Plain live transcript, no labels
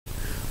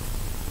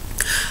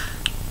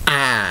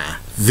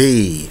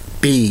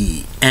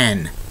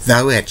VBN,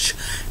 The Rich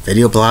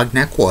Video Blog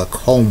Network,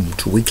 home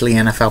to weekly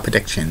NFL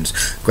predictions,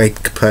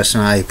 great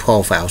personality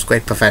profiles,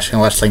 great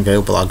professional wrestling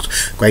video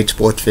blogs, great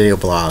sports video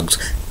blogs,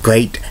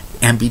 great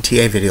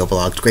MBTA video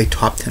blogs, great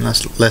top 10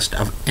 list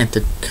of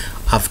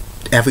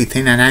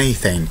everything and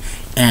anything,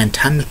 and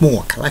tons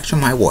more. Collection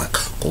of my work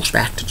goes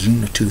back to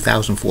June of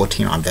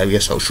 2014 on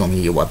various social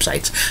media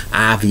websites.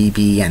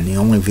 RVBN, the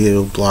only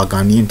video blog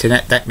on the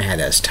internet that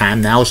matters.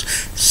 Time now is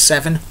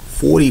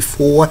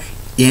 7:44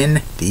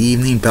 in the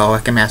evening,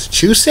 Billerica,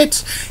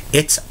 Massachusetts.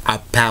 It's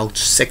about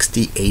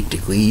 68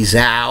 degrees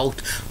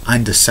out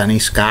under sunny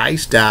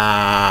skies.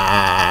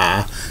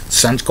 The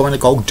sun's going to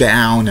go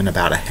down in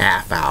about a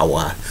half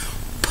hour.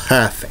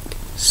 Perfect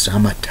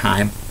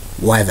summertime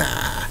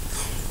weather.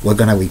 We're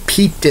going to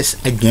repeat this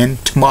again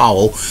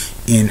tomorrow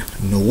in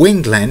New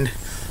England,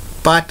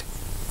 but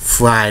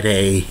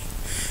Friday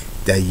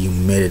the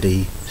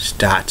humidity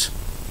starts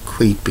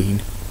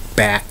creeping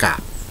back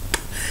up.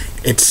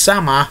 It's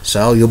summer,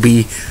 so you'll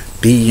be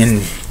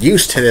being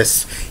used to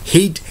this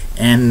heat,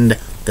 and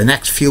the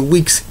next few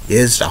weeks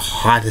is the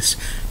hottest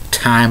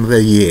time of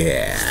the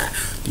year.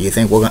 Do you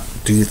think we're going?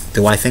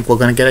 Do I think we're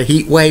going to get a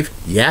heat wave?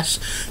 Yes.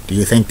 Do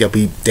you think there'll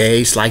be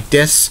days like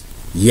this?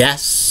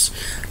 Yes.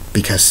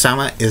 Because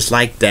summer is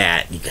like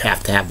that. You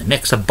have to have the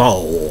mix of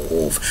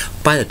both.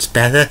 But it's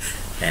better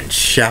than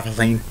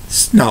shoveling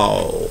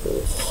snow.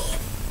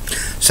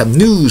 Some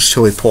news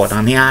to report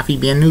on the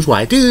RVBN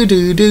Newswire.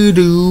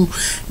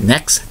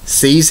 Next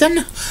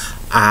season,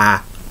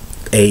 a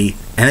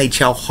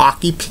NHL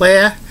hockey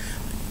player,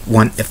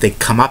 if they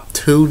come up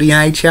to the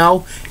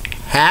NHL,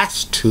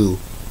 has to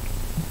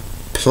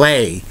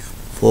play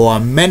for a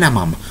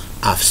minimum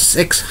of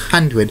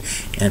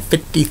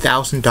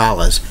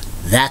 $650,000.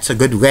 That's a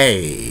good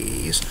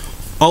raise.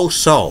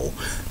 Also,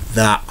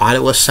 the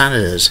Ottawa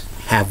Senators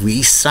have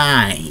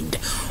re-signed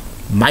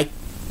Mike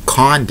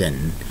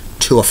Condon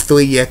to a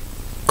 3-year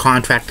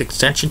contract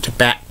extension to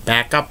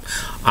back up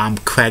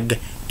Craig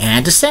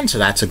Anderson, so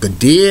that's a good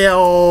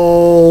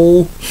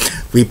deal.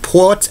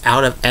 Reports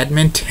out of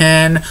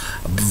Edmonton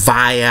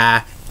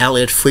via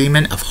Elliot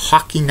Freeman of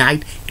Hockey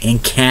Night in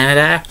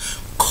Canada.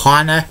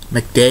 Connor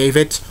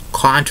McDavid's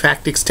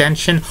contract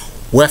extension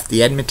with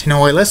the Edmonton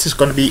Oilers is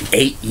going to be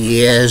 8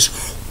 years,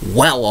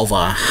 well over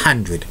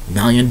 $100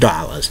 million.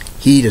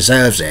 He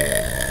deserves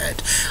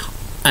it.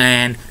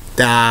 And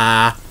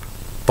the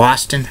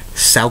Boston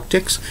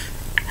Celtics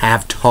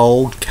have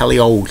told Kelly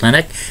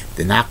Olynyk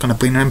they're not going to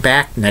bring him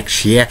back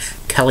next year.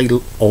 Kelly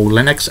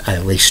Olynyk's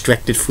a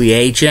restricted free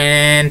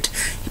agent.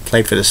 He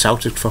played for the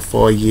Celtics for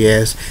 4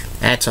 years.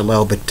 That's a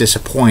little bit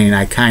disappointing.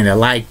 I kind of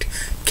liked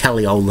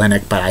Kelly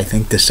Olynyk, but I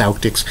think the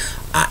Celtics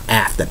are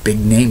after big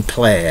name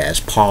players,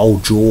 Paul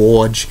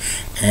George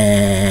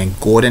and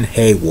Gordon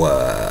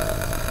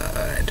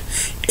Hayward.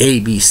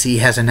 ABC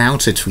has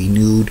announced its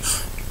renewed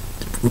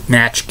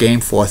match game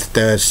for its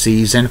third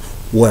season,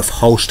 with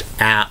host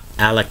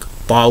Alec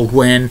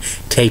Baldwin.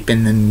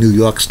 Taping in New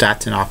York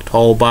starts in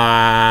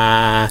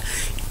October.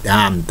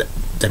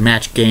 The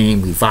match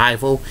game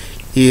revival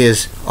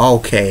is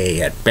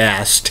okay at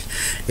best.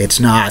 It's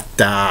not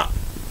the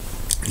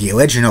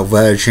original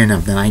version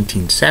of the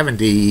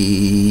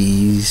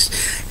 1970s.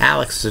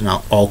 Alex is an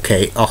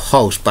okay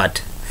host,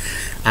 but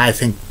I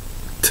think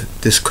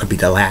this could be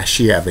the last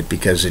year of it,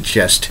 because it's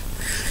just,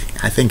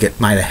 I think it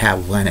might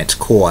have run its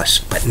course.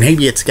 But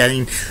maybe it's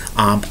getting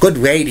good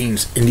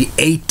ratings in the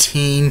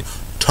 18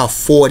 to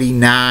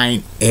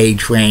 49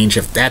 age range.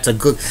 If that's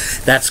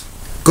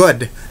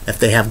good if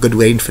they have good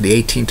ratings for the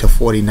 18 to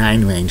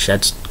 49 range.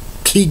 That's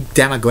key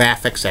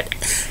demographics that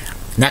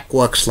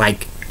networks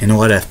like in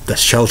order if the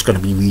show's going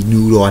to be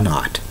renewed or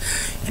not.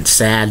 And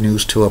sad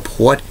news to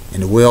report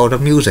in the world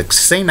of music.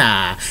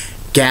 Singer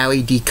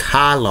Gary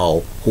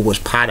DiCarlo, who was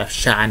part of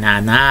Sha Na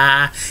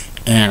Na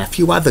and a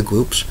few other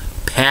groups,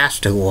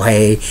 passed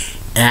away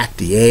at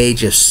the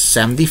age of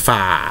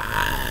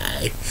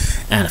 75.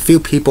 And a few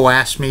people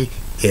asked me,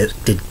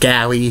 did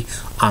Gary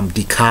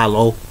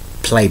DiCarlo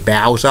play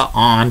Bowser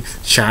on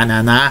Sha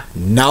Na Na?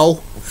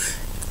 No.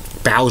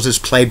 Bowser's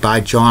played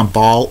by John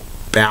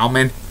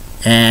Bauman,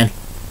 and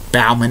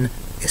Bauman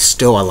is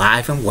still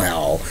alive and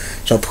well.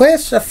 So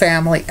prayers to the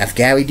family of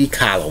Gary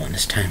DiCarlo in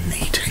this time of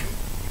need.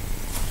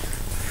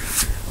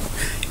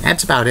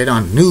 That's about it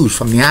on news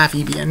from the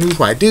RVBN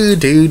Newswire.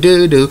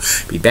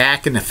 Be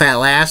back in the fat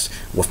last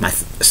with my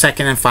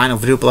second and final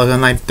video blog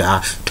on the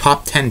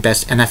top 10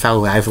 best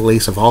NFL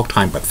rivalries of all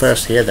time. But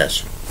first, hear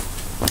this.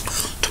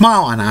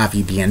 Tomorrow on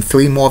RVBN,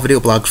 3 more video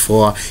blogs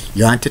for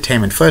your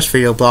entertainment. First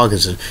video blog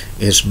is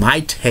my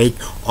take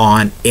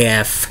on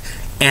if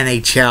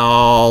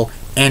NHL,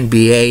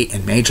 NBA,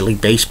 and Major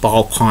League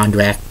Baseball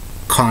contract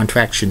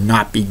should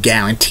not be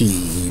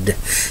guaranteed.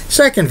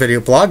 Second video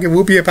blog, it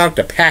will be about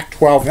the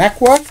Pac-12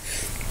 network.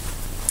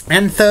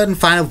 And third and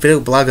final video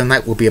blog on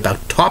that will be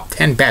about top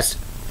 10 best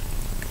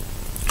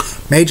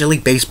Major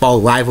League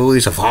Baseball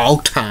rivalries of all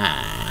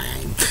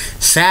time.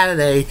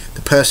 Saturday,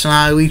 the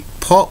personality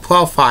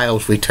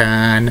profiles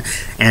return,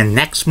 and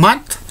next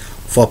month,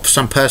 For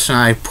some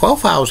personality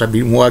profiles I've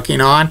been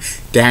working on,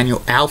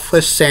 Daniel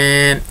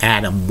Alfredson,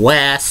 Adam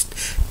West,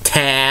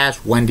 Taz,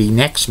 Wendy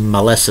Nix,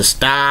 Melissa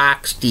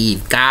Stark,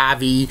 Steve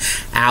Garvey,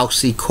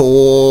 Alcy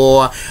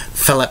Core,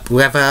 Philip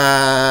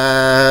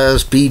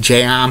Rivers,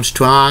 BJ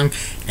Armstrong,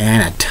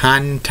 and a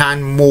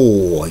ton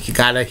more. You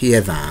gotta hear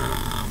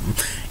them.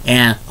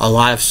 And a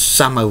lot of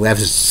summer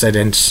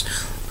residents,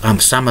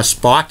 summer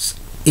spots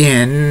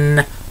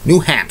in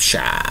New Hampshire.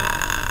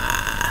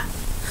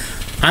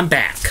 I'm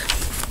back.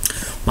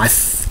 My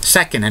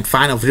second and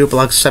final video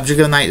blog subject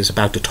of the night is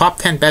about the top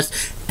 10 best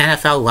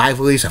NFL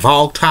rivalries of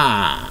all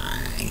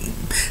time.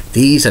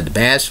 These are the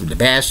best of the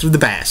best of the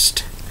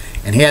best.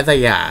 And here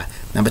they are.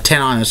 Number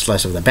 10 on this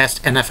list of the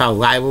best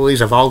NFL rivalries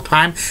of all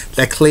time,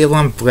 the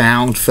Cleveland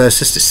Browns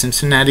versus the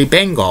Cincinnati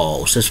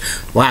Bengals. This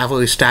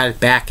rivalry started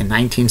back in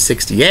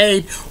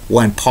 1968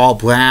 when Paul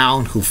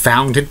Brown, who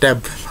founded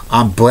the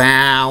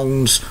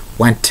Browns,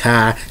 went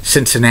to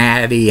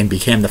Cincinnati and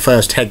became the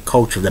first head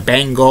coach of the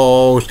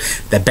Bengals.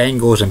 The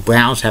Bengals and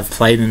Browns have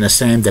played in the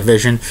same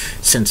division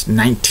since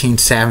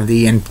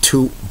 1970, and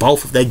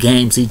both of their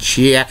games each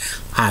year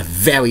are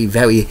very,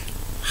 very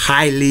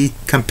highly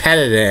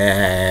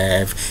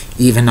competitive.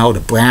 Even though the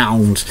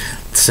Browns,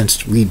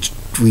 since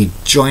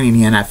rejoining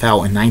the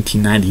NFL in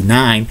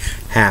 1999,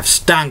 have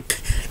stunk,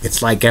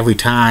 it's like every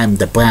time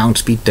the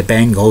Browns beat the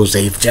Bengals,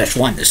 they've just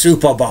won the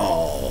Super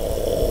Bowl.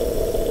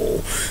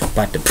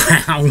 But the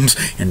Browns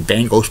and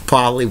Bengals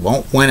probably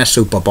won't win a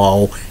Super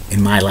Bowl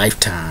in my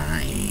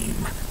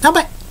lifetime.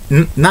 Number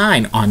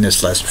 9 on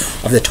this list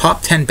of the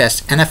top 10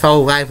 best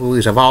NFL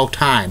rivalries of all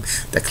time,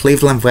 the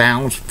Cleveland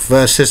Browns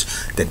versus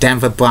the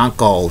Denver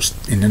Broncos.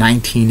 In the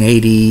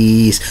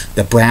 1980s,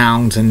 the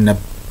Browns and the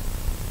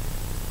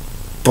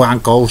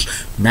Broncos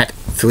met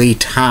 3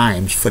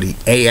 times for the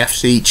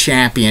AFC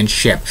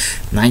Championship.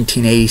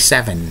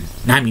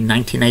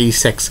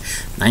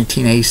 1986,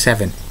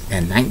 1987,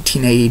 and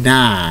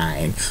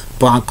 1989.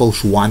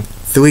 Broncos won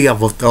 3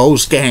 of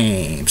those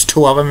games.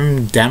 2 of them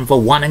in Denver,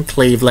 1 in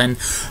Cleveland.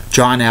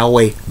 John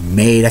Elway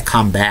made a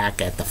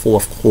comeback at the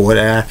 4th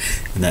quarter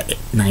in the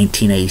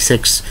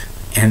 1986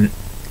 and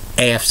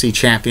AFC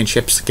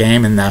Championships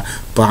game, and the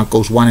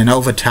Broncos won in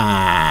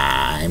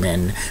overtime.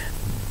 And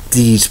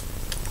these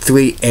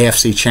 3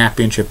 AFC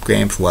Championship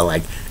games were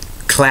like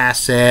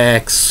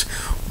classics,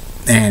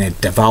 and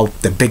it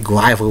developed the big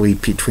rivalry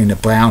between the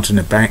Browns and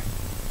the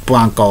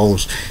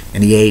Broncos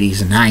in the 80s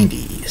and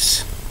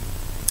 90s.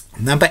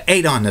 Number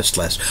 8 on this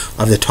list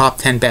of the top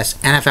 10 best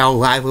NFL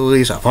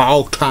rivalries of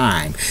all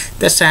time,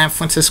 the San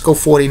Francisco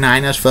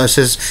 49ers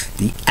versus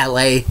the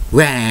LA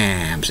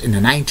Rams. In the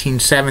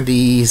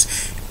 1970s,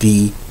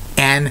 the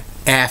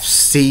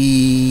NFC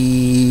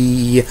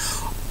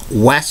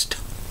West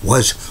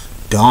was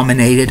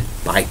dominated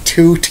by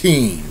 2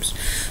 teams,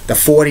 the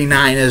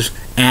 49ers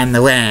and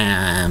the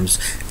Rams.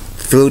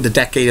 Through the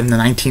decade of the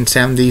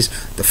 1970s,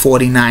 the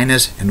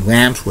 49ers and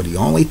Rams were the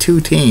only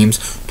 2 teams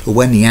to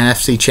win the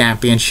NFC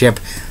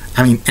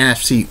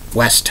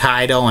West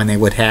title, and they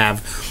would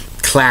have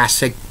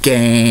classic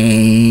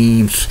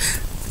games.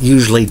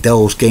 Usually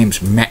those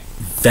games met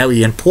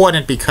very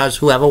important because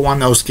whoever won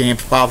those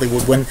games probably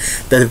would win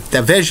the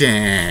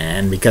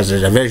division, because the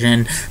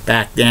division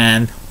back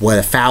then were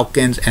the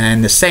Falcons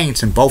and the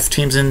Saints, and both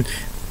teams in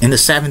the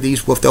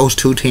 70s with those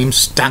 2 teams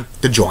stunk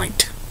the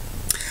joint.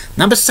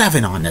 Number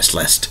 7 on this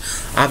list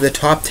of the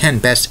top 10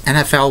 best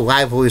NFL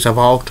rivalries of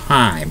all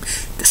time,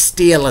 the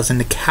Steelers and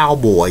the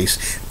Cowboys.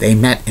 They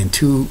met in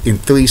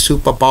 3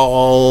 Super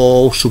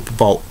Bowl 18, Super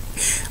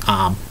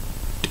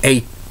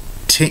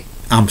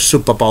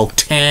Bowl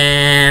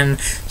 10,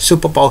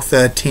 Super Bowl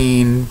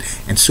 13,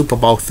 and Super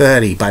Bowl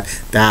 30. But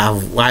the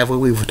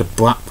rivalry with the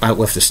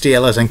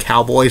Steelers and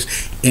Cowboys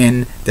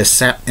in the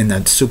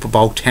Super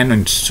Bowl 10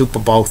 and Super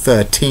Bowl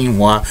 13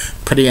 were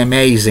pretty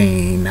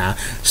amazing.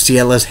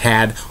 Steelers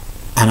had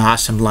an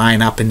awesome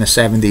lineup in the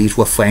 70s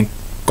with Frank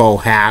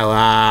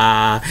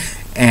O'Hara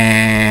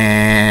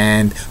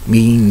and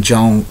Mean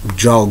Joe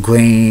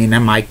Green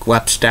and Mike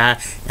Webster,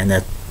 and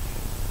the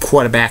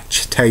quarterback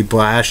Terry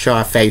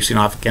Bradshaw facing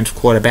off against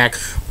quarterback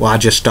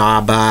Roger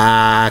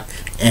Staubach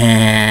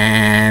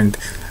and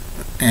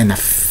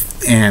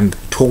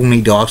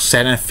Tony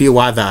Dorsett and a few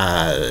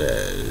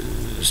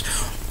others.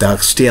 The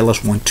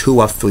Steelers won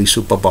 2 of 3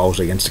 Super Bowls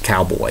against the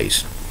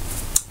Cowboys.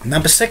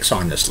 Number 6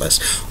 on this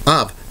list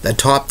of the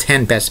top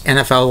 10 best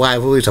NFL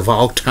rivalries of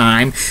all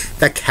time,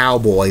 the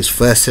Cowboys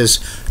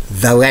versus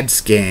the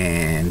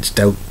Redskins.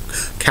 The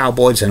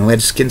Cowboys and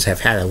Redskins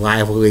have had a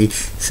rivalry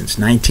since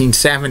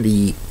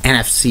 1970,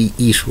 NFC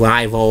East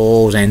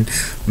rivals, and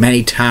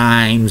many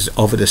times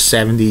over the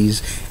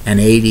 70s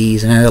and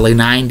 80s and early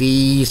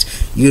 90s.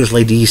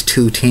 Usually these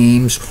 2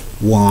 teams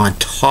were on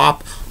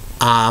top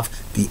of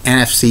the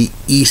NFC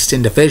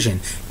Eastern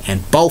Division,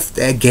 and both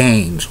their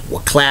games were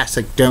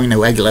classic during the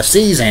regular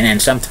season,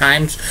 and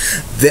sometimes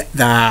the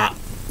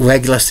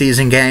regular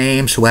season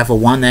games, whoever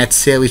won that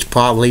series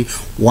probably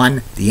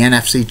won the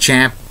NFC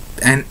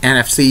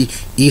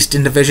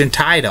Eastern Division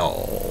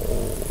title.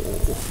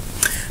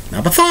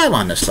 Number 5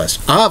 on this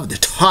list of the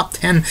top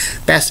 10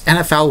 best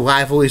NFL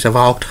rivalries of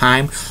all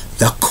time,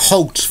 the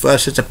Colts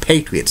versus the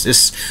Patriots.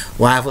 This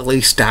rivalry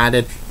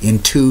started in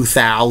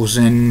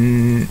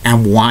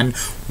 2001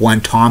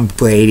 when Tom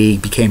Brady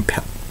became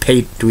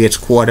Patriots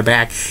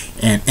quarterback,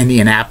 and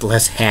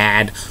Indianapolis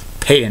had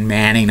Peyton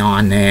Manning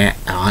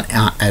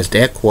as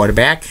their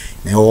quarterback.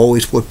 They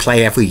always would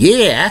play every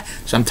year.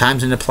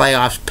 Sometimes in the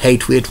playoffs,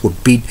 Patriots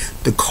would beat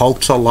the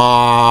Colts a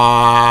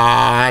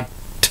lot,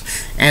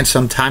 and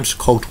sometimes the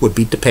Colts would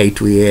beat the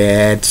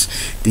Patriots.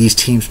 These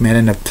teams met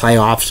in the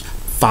playoffs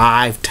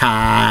 5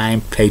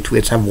 times.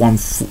 Patriots have won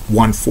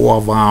 4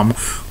 of them.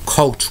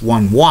 Colts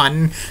won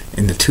 1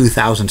 in the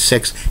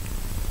 2006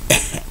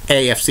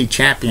 AFC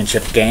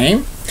Championship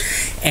game.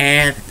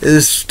 And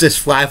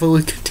this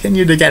rivalry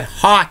continued to get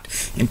hot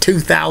in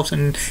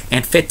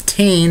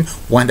 2015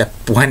 when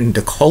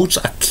the Colts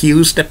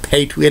accused the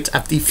Patriots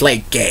of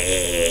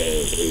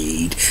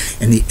Deflategate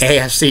in the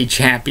AFC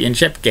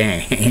Championship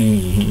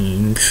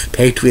game.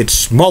 Patriots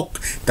smoked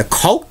the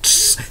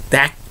Colts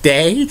that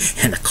day,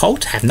 and the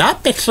Colts have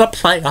not been to the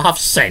playoffs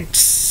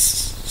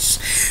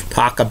since.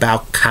 Talk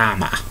about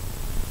karma.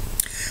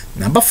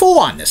 Number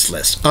 4 on this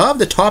list of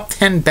the top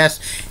 10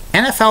 best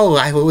NFL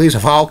rivalries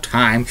of all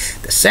time,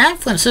 the San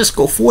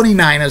Francisco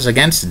 49ers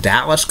against the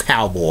Dallas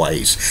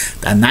Cowboys.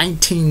 The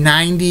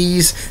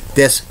 1990s,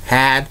 this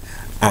had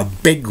a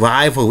big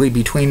rivalry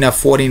between the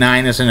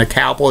 49ers and the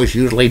Cowboys.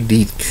 Usually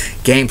the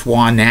games were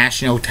on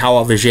national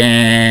television,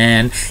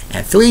 and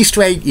 3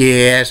 straight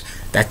years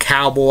the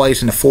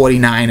Cowboys and the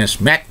 49ers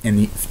met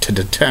to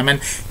determine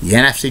the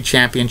NFC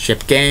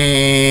Championship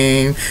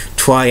game.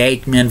 Troy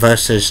Aikman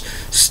versus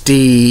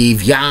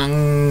Steve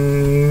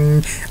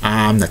Young.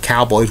 The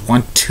Cowboys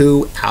won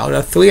 2 out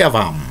of 3 of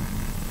them.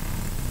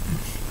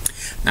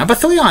 Number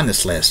 3 on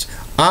this list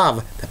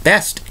of the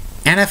best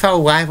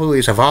NFL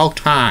rivalries of all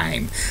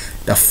time,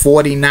 the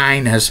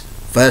 49ers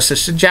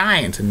versus the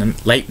Giants in the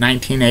late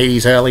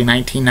 1980s, early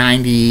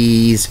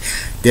 1990s.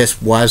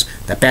 This was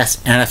the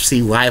best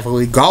NFC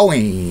rivalry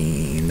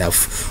going. The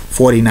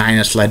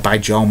 49ers, led by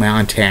Joe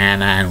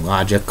Montana and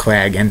Roger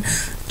Craig and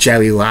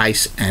Jerry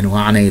Rice and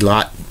Ronnie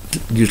Lott,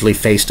 usually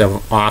faced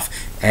off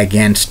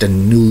against the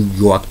New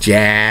York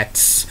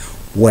Jets,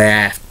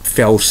 where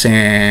Phil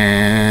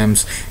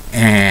Simms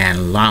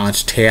and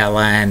Lawrence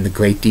Taylor and the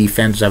great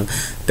defense of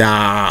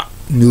the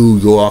New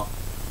York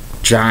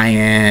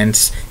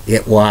Giants.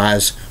 It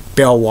was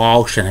Bill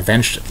Walsh and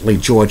eventually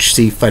George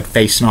Seifert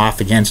facing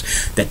off against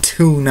the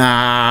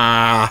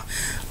Tuna,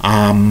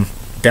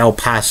 Bill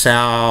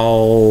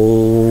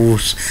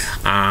Parcells.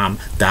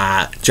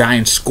 The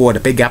Giants scored a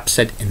big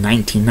upset in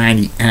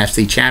 1990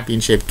 NFC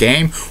Championship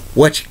game,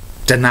 which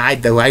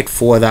denied the right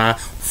for the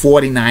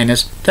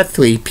 49ers to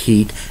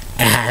three-peat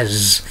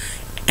as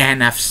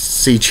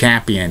NFC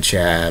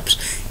Championships.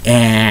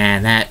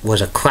 And that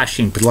was a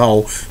crushing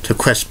blow to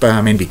Chris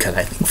Berman, because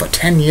I think for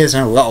 10 years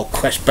in a row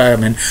Chris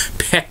Berman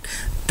picked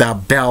the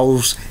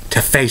Bills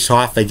to face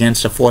off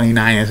against the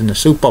 49ers in the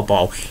Super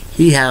Bowl.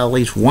 He had at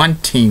least one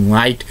team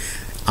right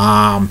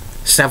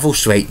several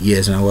straight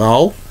years in a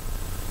row.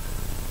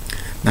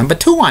 Number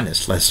 2 on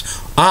this list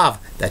of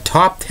the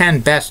top 10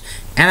 best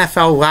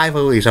NFL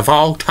rivalries of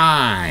all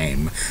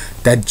time,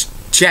 the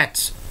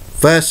Jets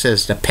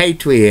versus the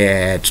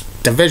Patriots,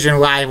 division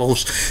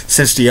rivals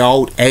since the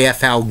old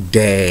AFL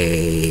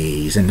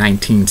days in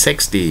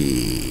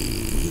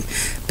 1960.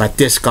 But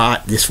this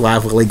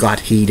rivalry got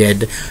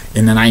heated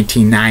in the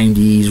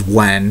 1990s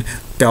when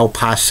Bill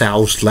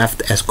Parcells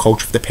left as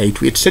coach of the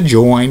Patriots to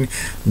join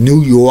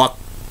New York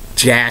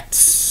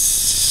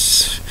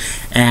Jets.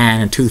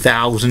 And in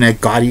 2000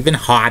 it got even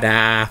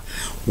hotter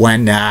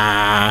when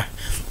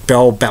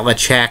Bill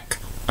Belichick,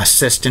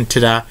 assistant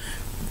to the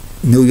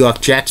New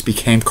York Jets,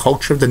 became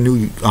coach of the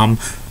New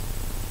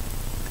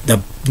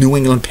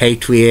England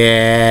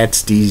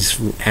Patriots. These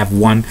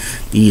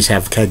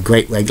have had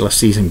great regular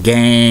season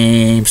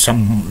games,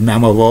 some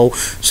memorable,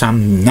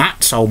 some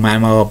not so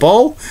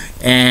memorable,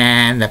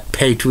 and the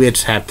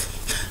Patriots have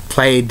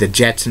played the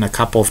Jets in a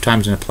couple of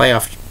times in the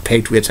playoffs.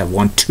 Patriots have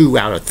won 2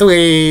 out of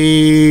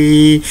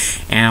 3,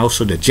 and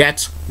also the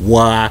Jets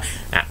were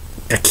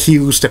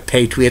accused the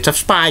Patriots of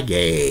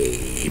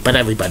Spygate, but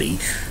everybody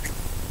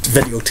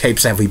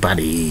videotapes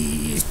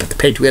everybody, but the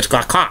Patriots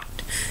got caught.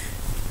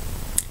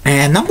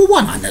 And number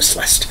 1 on this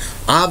list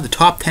of the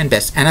top 10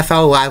 best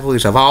NFL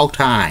rivalries of all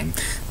time,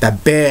 the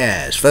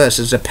Bears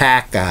versus the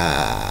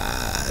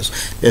Packers.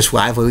 This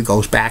rivalry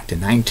goes back to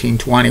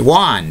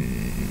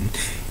 1921,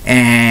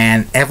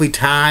 and every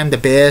time the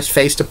Bears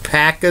face the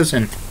Packers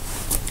in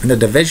the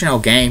divisional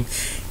game,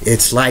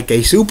 it's like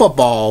a Super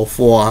Bowl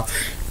for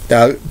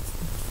the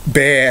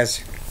Bears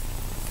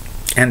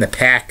and the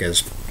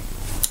Packers.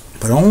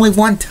 But only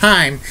one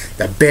time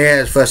the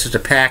Bears versus the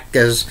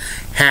Packers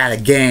had a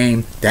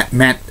game that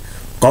meant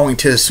going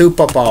to the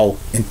Super Bowl.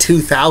 In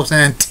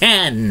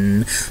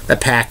 2010, the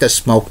Packers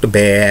smoked the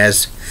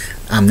Bears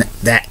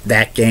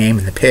that game,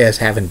 and the Bears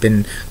haven't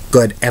been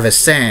good ever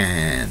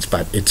since,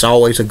 but it's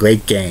always a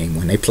great game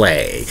when they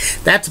play.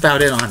 That's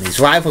about it on these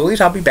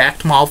rivalries. I'll be back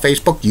tomorrow,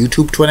 Facebook,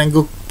 YouTube, Twitter, and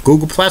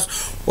Google Plus,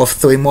 with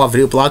 3 more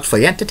video blogs for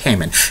your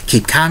entertainment.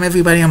 Keep calm,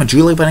 everybody. I'm a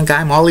Julie Button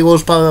guy. Molly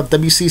Rosebud of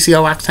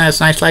WCCO Roxanne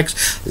Nice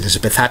Likes.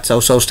 Elizabeth Hot So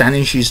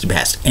standing. She's the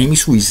best. Amy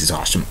Squeeze is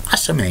awesome.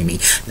 Awesome Amy.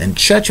 Then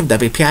Church of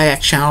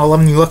WPIX Channel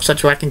 11 New York.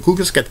 Such a wrecking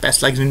Cougars. Get the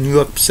best legs in New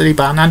York City,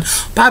 bar none.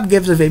 Bob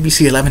Gibbs of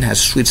ABC 11 has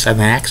a sweet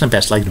southern accent.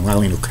 Best legs in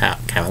Raleigh,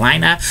 North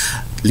Carolina.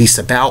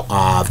 Lisa Bell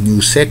of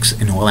News 6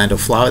 in Orlando,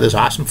 Florida is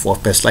awesome.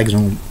 4th best legs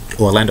in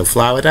Orlando,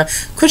 Florida.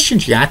 Christian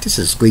Giantis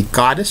is Greek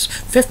Goddess.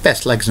 5th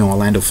best legs in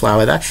Orlando,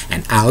 Florida.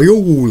 And Alia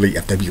Woolley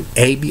of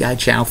WABI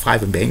Channel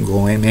 5 in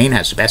Bangor, Maine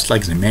has the best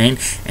legs in Maine.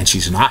 And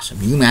she's an awesome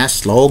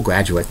UMass Lowell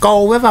graduate.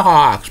 Go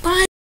Riverhawks!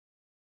 Bye!